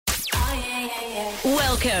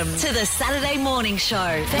Welcome to the Saturday morning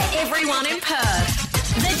show for everyone in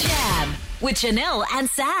Perth. The Jam with Janelle and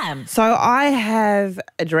Sam. So I have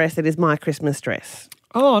a dress that is my Christmas dress.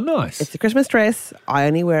 Oh, nice. It's a Christmas dress. I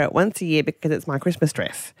only wear it once a year because it's my Christmas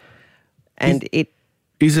dress. And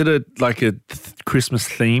Is it a Christmas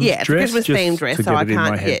themed yeah, it's dress? a Christmas themed dress. To so get I it in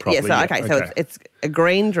can't. my head properly. So it's a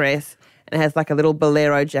green dress and it has like a little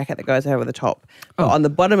bolero jacket that goes over the top. But on the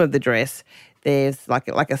bottom of the dress, there's like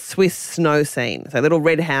a Swiss snow scene. So little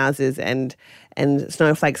red houses and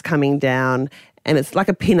snowflakes coming down, and it's like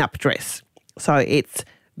a pin-up dress. So it's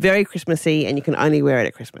very Christmassy and you can only wear it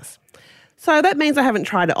at Christmas. So that means I haven't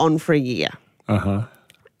tried it on for a year. Uh-huh.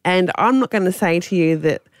 And I'm not going to say to you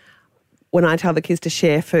that when I tell the kids to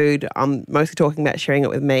share food, I'm mostly talking about sharing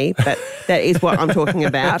it with me, but that is what I'm talking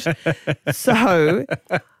about. So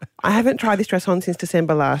I haven't tried this dress on since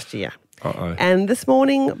December last year. Uh-oh. And this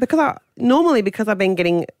morning, because I've been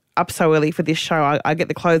getting up so early for this show, I get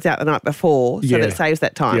the clothes out the night before so that it saves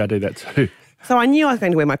that time. Yeah, I do that too. So I knew I was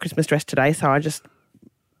going to wear my Christmas dress today, so I just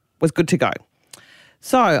was good to go.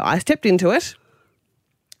 So I stepped into it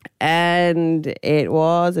and it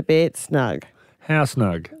was a bit snug. How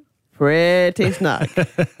snug? Pretty snug.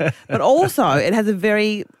 But also it has a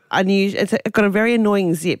very unusual, it's got a very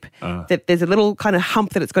annoying zip that there's a little kind of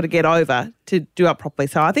hump that it's got to get over to do up properly.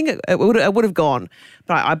 So I think it would have gone.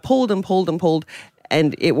 But I pulled and pulled and pulled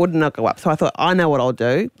and it would not go up. So I thought, I know what I'll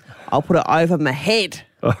do. I'll put it over my head.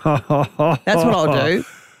 That's what I'll do.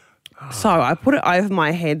 So I put it over my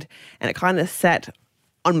head and it kind of sat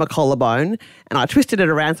on my collarbone and I twisted it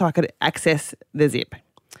around so I could access the zip.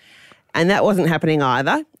 And that wasn't happening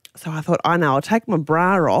either. So I thought, I know, I'll take my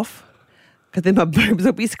bra off because then my boobs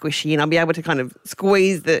will be squishy and I'll be able to kind of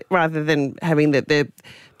squeeze rather than having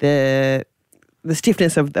the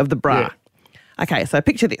stiffness of the bra. Yeah. Okay, so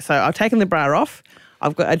picture this. So I've taken the bra off.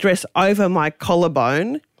 I've got a dress over my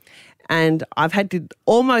collarbone and I've had to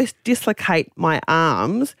almost dislocate my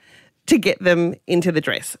arms to get them into the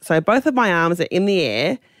dress. So both of my arms are in the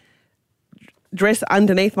air, dress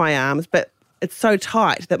underneath my arms, but it's so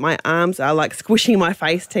tight that my arms are like squishing my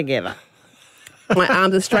face together. My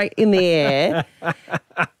arms are straight in the air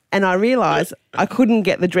and I realised I couldn't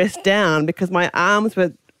get the dress down because my arms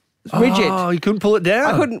were rigid. Oh, you couldn't pull it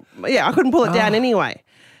down? I couldn't pull it down anyway.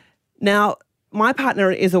 Now, my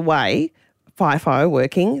partner is away, FIFO,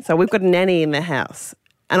 working, so we've got a nanny in the house.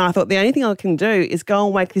 And I thought the only thing I can do is go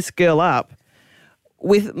and wake this girl up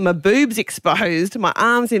with my boobs exposed, my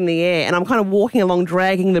arms in the air, and I'm kind of walking along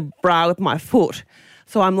dragging the bra with my foot.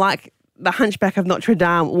 So I'm like the hunchback of Notre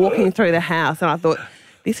Dame walking through the house. And I thought,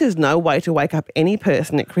 this is no way to wake up any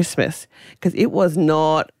person at Christmas because it was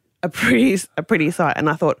not a pretty sight. And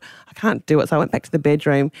I thought, I can't do it. So I went back to the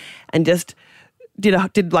bedroom and just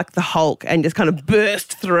did like the Hulk and just kind of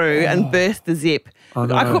burst through and burst the zip. Oh,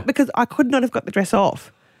 no. Because I could not have got the dress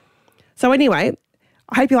off. So anyway,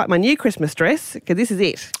 I hope you like my new Christmas dress because this is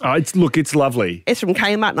it. Oh, it's lovely. It's from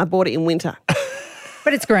Kmart and I bought it in winter.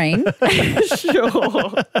 But it's green. Sure.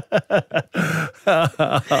 So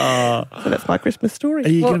that's my Christmas story. Are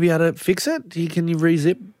you going to be able to fix it? Can you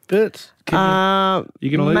re-zip it? You going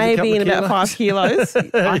to lose a couple maybe in of about 5 kilos.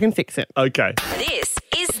 I can fix it. Okay. This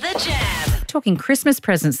is The Jam. Talking Christmas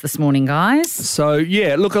presents this morning, guys. So,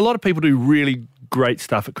 yeah, look, a lot of people do really great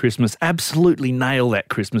stuff at Christmas. Absolutely nail that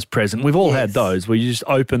Christmas present. We've all had those where you just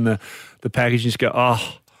open the package and just go,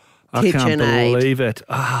 oh, I can't KitchenAid. believe it.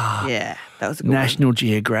 Yeah, that was a good National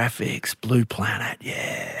Geographic's Blue Planet,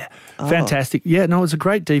 yeah. Fantastic. Yeah, no, it's a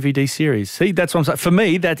great DVD series. See, that's what I'm saying. For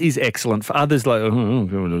me, that is excellent. For others, like,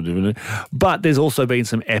 but there's also been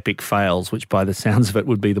some epic fails, which by the sounds of it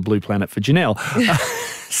would be the Blue Planet for Janelle.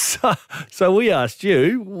 So we asked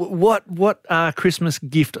you, what Christmas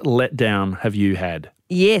gift letdown have you had?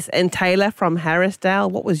 Yes, and Taylor from Harrisdale,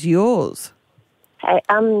 what was yours? Hey,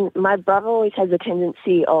 my brother always has a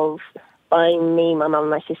tendency of buying me, my mum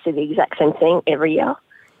and my sister the exact same thing every year.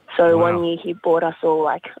 So one year he bought us all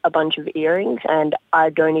like a bunch of earrings and I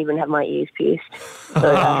don't even have my ears pierced.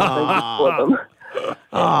 So I bought them.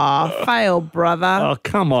 Oh, fail, brother. Oh,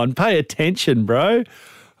 come on. Pay attention, bro.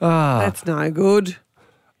 That's no good.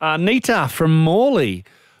 Nita from Morley.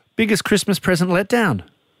 Biggest Christmas present letdown?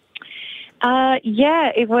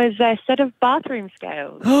 Yeah, it was a set of bathroom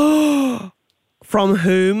scales. From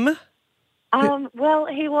whom? Well,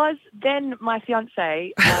 he was then my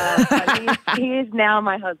fiancé, but he is now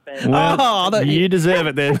my husband. Well, you deserve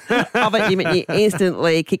it then. I bet you meant you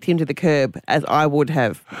instantly kicked him to the curb, as I would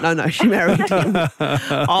have. No, she married him.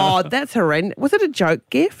 Oh, that's horrendous. Was it a joke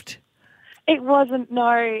gift? It wasn't,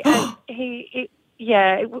 no. And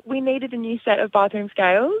we needed a new set of bathroom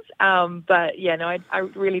scales. But yeah, no, I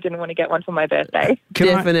really didn't want to get one for my birthday.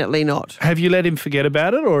 Definitely not. Have you let him forget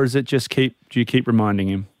about it, or is it just do you keep reminding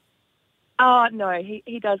him? Oh, no,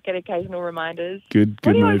 he does get occasional reminders. Good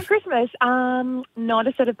What do you move. want for Christmas? Not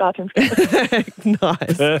a set of bathroom scales.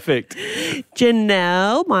 Nice. Perfect.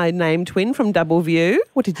 Janelle, my name twin from Double View.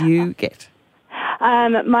 What did you get?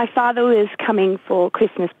 My father was coming for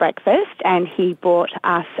Christmas breakfast and he bought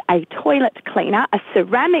us a toilet cleaner, a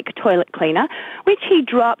ceramic toilet cleaner, which he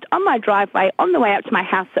dropped on my driveway on the way up to my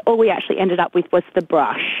house. So all we actually ended up with was the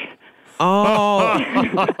brush. Like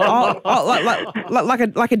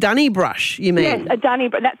a dunny brush, you mean? Yes, a dunny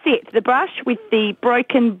brush. That's it. The brush with the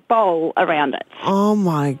broken bowl around it. Oh,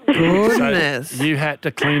 my goodness. So you had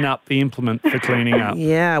to clean up the implement for cleaning up.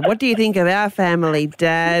 Yeah. What do you think of our family,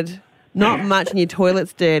 Dad? Not much and your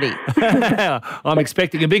toilet's dirty. I'm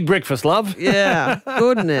expecting a big breakfast, love. Yeah.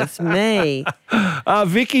 Goodness me.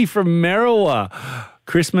 Vicky from Merriwa.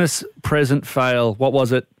 Christmas present fail. What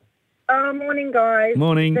was it? Morning, guys.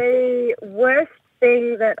 Morning. The worst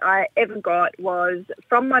thing that I ever got was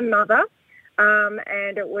from my mother,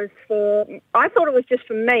 and it was I thought it was just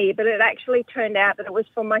for me, but it actually turned out that it was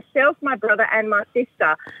for myself, my brother, and my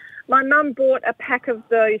sister. My mum bought a pack of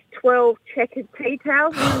those 12 checkered tea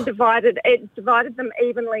towels and divided them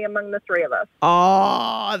evenly among the three of us.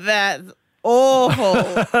 Oh, that's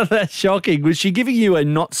awful. That's shocking. Was she giving you a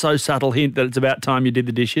not so subtle hint that it's about time you did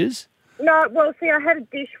the dishes? No, well, see, I had a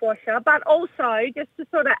dishwasher, but also, just to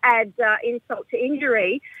sort of add insult to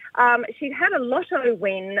injury, she'd had a lotto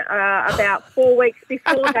win about 4 weeks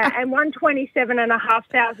before that and won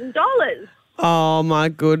 $27,500. Oh, my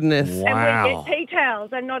goodness. Wow. And we get tea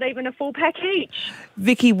towels and not even a full pack each.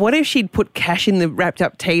 Vicky, what if she'd put cash in the wrapped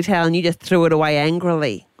up tea towel and you just threw it away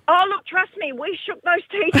angrily? Oh, look, trust me, we shook those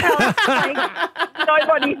tea towels like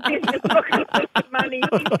nobody's business looking for the money.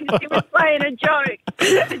 She was playing a joke.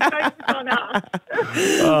 The joke was on us.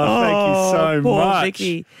 Oh, thank you so poor much.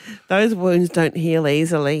 Vicky. Those wounds don't heal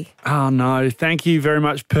easily. Oh, no. Thank you very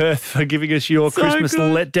much, Perth, for giving us your So Christmas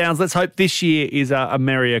good. letdowns. Let's hope this year is a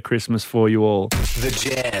merrier Christmas for you all. The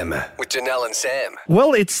Jam with Janelle and Sam.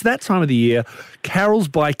 Well, it's that time of the year. Carols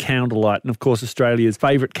by Candlelight, and of course Australia's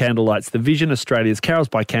favourite candlelights, the Vision Australia's Carols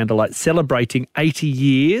by Candlelight, celebrating 80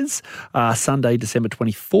 years, Sunday, December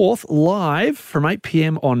 24th, live from 8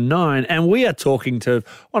 p.m. on 9. And we are talking to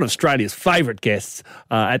one of Australia's favourite guests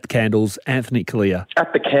at the Candles, Anthony Callea.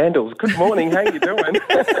 At the Candles. Good morning. How you doing?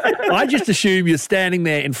 I just assume you're standing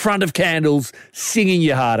there in front of candles singing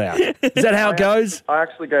your heart out. Is that how it goes? I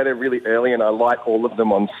actually go there really early and I light all of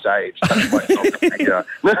them on stage. That's my song.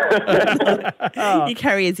 You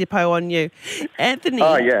carry a Zippo on you. Anthony.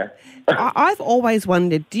 Oh, yeah. I've always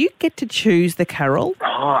wondered, do you get to choose the carol? Oh,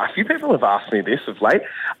 a few people have asked me this of late.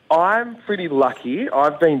 I'm pretty lucky.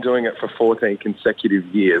 I've been doing it for 14 consecutive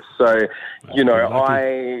years. So, you know,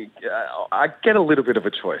 I get a little bit of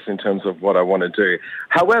a choice in terms of what I want to do.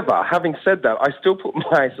 However, having said that, I still put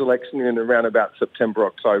my selection in around about September,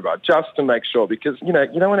 October, just to make sure, because, you know,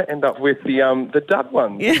 you don't want to end up with the dud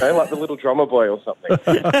ones, you know, like the Little Drummer Boy or something.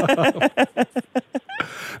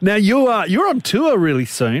 Now, you're on tour really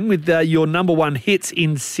soon with your number one hits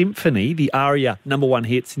in Symphony, the ARIA number one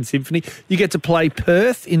hits in Symphony. You get to play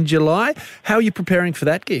Perth in July. How are you preparing for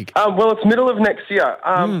that gig? Well, it's middle of next year.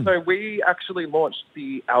 So we actually launched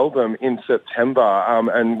the album in September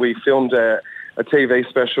and we filmed a TV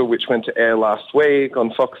special which went to air last week on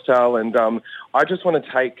Foxtel, and I just want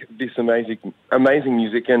to take this amazing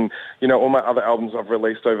music and, you know, all my other albums I've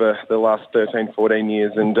released over the last 13, 14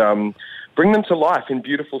 years and bring them to life in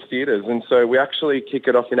beautiful theatres. And so we actually kick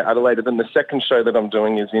it off in Adelaide, and then the second show that I'm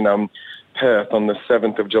doing is in Perth on the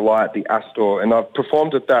 7th of July at the Astor, and I've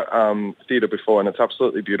performed at that theatre before, and it's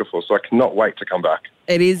absolutely beautiful, so I cannot wait to come back.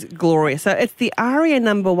 It is glorious. So it's the ARIA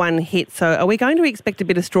number one hit. So are we going to expect a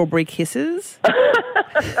bit of Strawberry Kisses?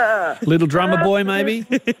 Little Drummer Boy, maybe?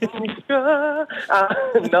 No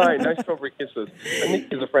Strawberry Kisses. And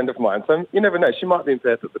Nick is a friend of mine, so you never know. She might be in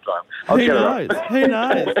Perth at the time. Who knows? Who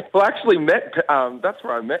knows? Well, I actually met, that's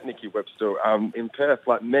where I met Nikki Webster in Perth,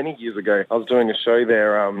 like many years ago. I was doing a show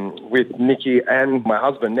there with Nikki and my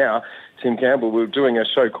husband now, Tim Campbell. We were doing a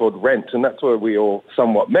show called Rent, and that's where we all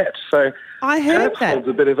somewhat met. So I heard that. It's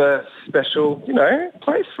a bit of a special, you know,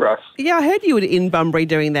 place for us. Yeah, I heard you were in Bunbury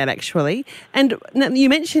doing that, actually. And now, you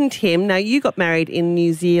mentioned Tim. Now, you got married in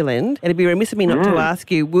New Zealand. It'd be remiss of me not to ask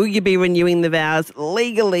you, will you be renewing the vows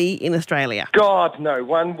legally in Australia? God, no.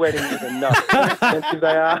 One wedding is enough. How expensive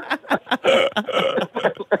they are.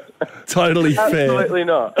 Totally fair. Absolutely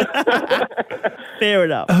not. Fair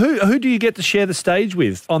enough. Who do you get to share the stage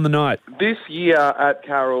with on the night? This year at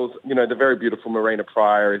Carol's, the very beautiful Marina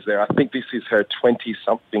Pryor is there. I think this is her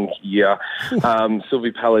 20-something year.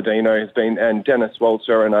 Sylvie Palladino has been, and Dennis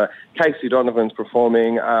Walter, and Casey Donovan's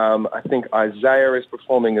performing. I think Isaiah is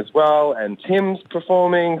performing as well, and Tim's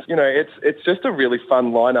performing. It's just a really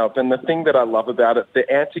fun lineup. And the thing that I love about it, the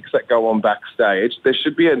antics that go on backstage. There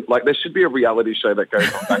should be a reality show that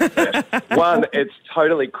goes on backstage. One, it's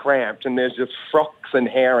totally cramped, and there's just frocks and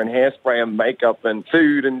hair and hairspray and makeup and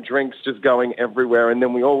food and drinks just going everywhere. And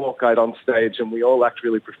then we all walk out on stage and we all act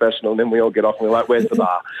really professional. And then we all get off and we're like, "Where's the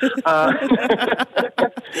bar?"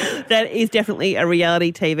 That is definitely a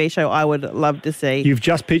reality TV show I would love to see. You've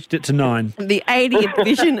just pitched it to 9. The 80th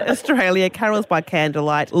Vision Australia Carols by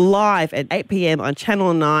Candlelight, live at 8 p.m. on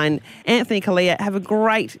Channel 9. Anthony, Callea, have a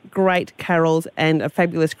great carols and a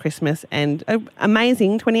fabulous Christmas and an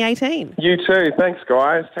amazing 2018. You too. Thanks,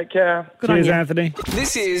 guys. Take care. Cheers, Anthony.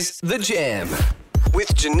 This is The Jam with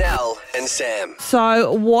Janelle and Sam.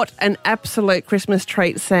 So what an absolute Christmas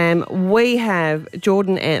treat, Sam. We have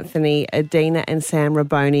Jordan, Anthony, Adina and Sam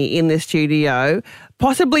Rabbone in the studio.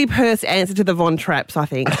 Possibly Perth's answer to the Von Trapps, I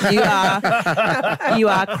think. You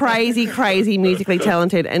are crazy musically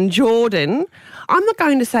talented. And Jordan, I'm not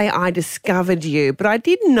going to say I discovered you, but I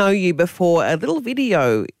did know you before a little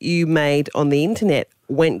video you made on the internet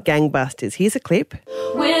went gangbusters. Here's a clip.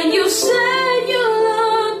 When you said you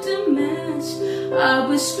looked a mess, I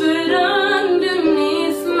whispered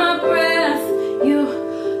underneath my breath, you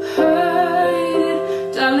heard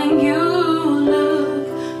it, darling, you look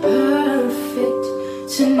perfect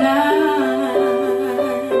tonight.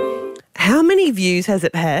 How many views has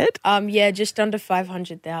it had? Yeah, just under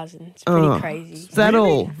 500,000. It's pretty crazy. Is that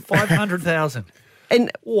all? 500,000.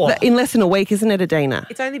 And in less than a week, isn't it, Adina?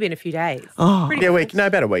 It's only been a few days. Oh. Pretty a week. No,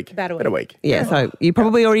 about a week. About a week. Yeah, so you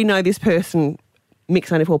probably already know this person, Mix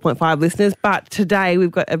 94.5 listeners, but today we've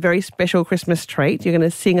got a very special Christmas treat. You're going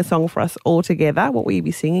to sing a song for us all together. What will you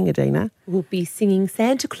be singing, Adina? We'll be singing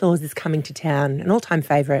Santa Claus is Coming to Town, an all-time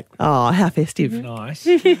favourite. Oh, how festive. Nice.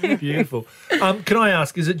 Beautiful. Can I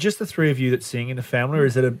ask, is it just the three of you that sing in the family, or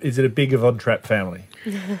is it a big Von Trapp family?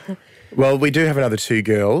 Well, we do have another 2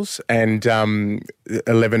 girls, and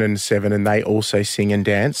 11 and 7, and they also sing and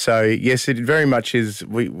dance. So, yes, it very much is,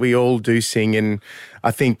 we all do sing, and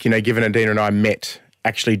I think, given Adina and I met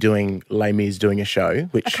actually doing Les Mis, doing a show,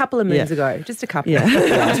 which... A couple of moons ago, just a couple. Yeah.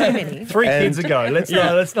 Not too many. 3 kids ago. Let's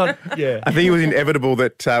not. I think it was inevitable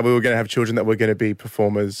that we were going to have children that were going to be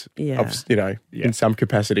performers, in some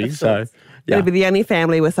capacity. So... Yeah. It'll be the only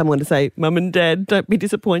family where someone to say, "Mum and Dad, don't be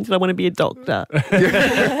disappointed. I want to be a doctor."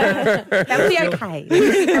 That would be okay.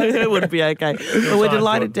 It would be okay. Well, we're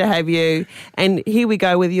delighted to have you. And here we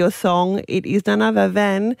go with your song. It is none other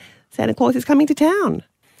than Santa Claus is Coming to Town.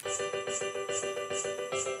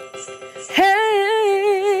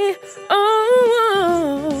 Hey,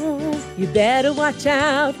 oh, you better watch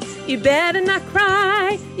out. You better not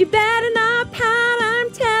cry. You better not pout. I'm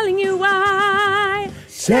telling you why.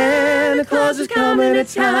 Santa Claus is coming to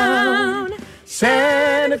town.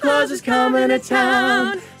 Santa Claus is coming to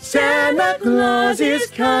town. Santa Claus is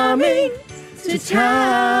coming to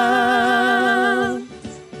town.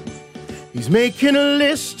 He's making a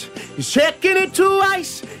list. He's checking it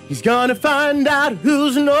twice. He's gonna find out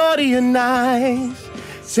who's naughty and nice.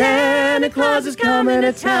 Santa Claus is coming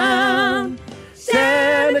to town.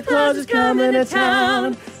 Santa Claus is coming to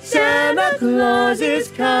town. Santa Claus is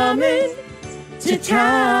coming to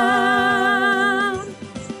town.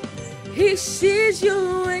 He sees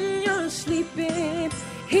you when you're sleeping.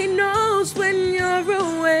 He knows when you're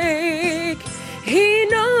awake. He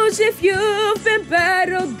knows if you've been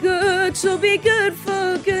bad or good. So be good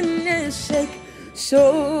for goodness sake.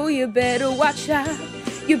 So you better watch out.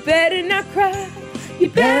 You better not cry. You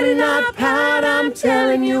better not pout. I'm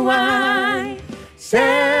telling you why.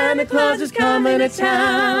 Santa Claus is coming to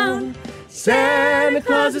town. Santa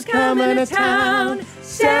Claus is coming to town.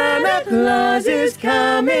 Santa Claus is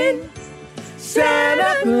coming.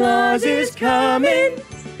 Santa Claus is coming.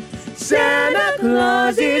 Santa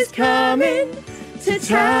Claus is coming to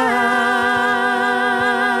town.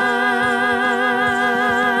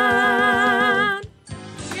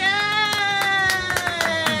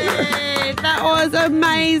 That was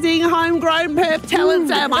amazing. homegrown Perth talent,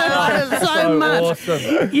 Sam. I love it so much.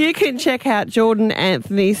 Awesome. You can check out Jordan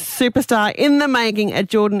Anthony, superstar in the making, at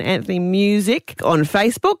Jordan Anthony Music on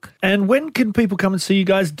Facebook. And when can people come and see you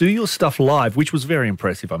guys do your stuff live, which was very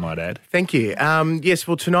impressive, I might add? Thank you. Yes,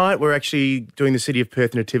 well, tonight we're actually doing the City of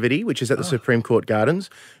Perth Nativity, which is at the Supreme Court Gardens.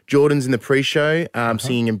 Jordan's in the pre-show,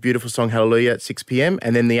 singing a beautiful song, Hallelujah, at 6 p.m.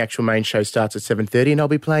 And then the actual main show starts at 7:30, and I'll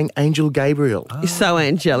be playing Angel Gabriel. You're so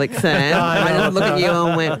angelic, Sam. I just look at you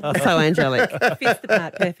and went, so angelic. Fits the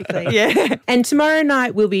part perfectly. Yeah. And tomorrow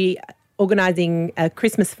night we'll be organising a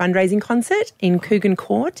Christmas fundraising concert in Coogan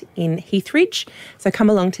Court in Heathridge. So come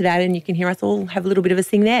along to that and you can hear us all have a little bit of a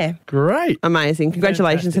sing there. Great. Amazing.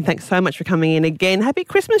 Congratulations and thanks so much for coming in again. Happy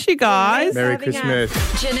Christmas, you guys. Merry Christmas.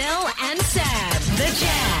 Janelle and Sam, The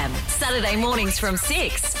Jam. Saturday mornings from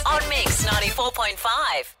 6 on Mix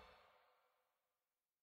 94.5.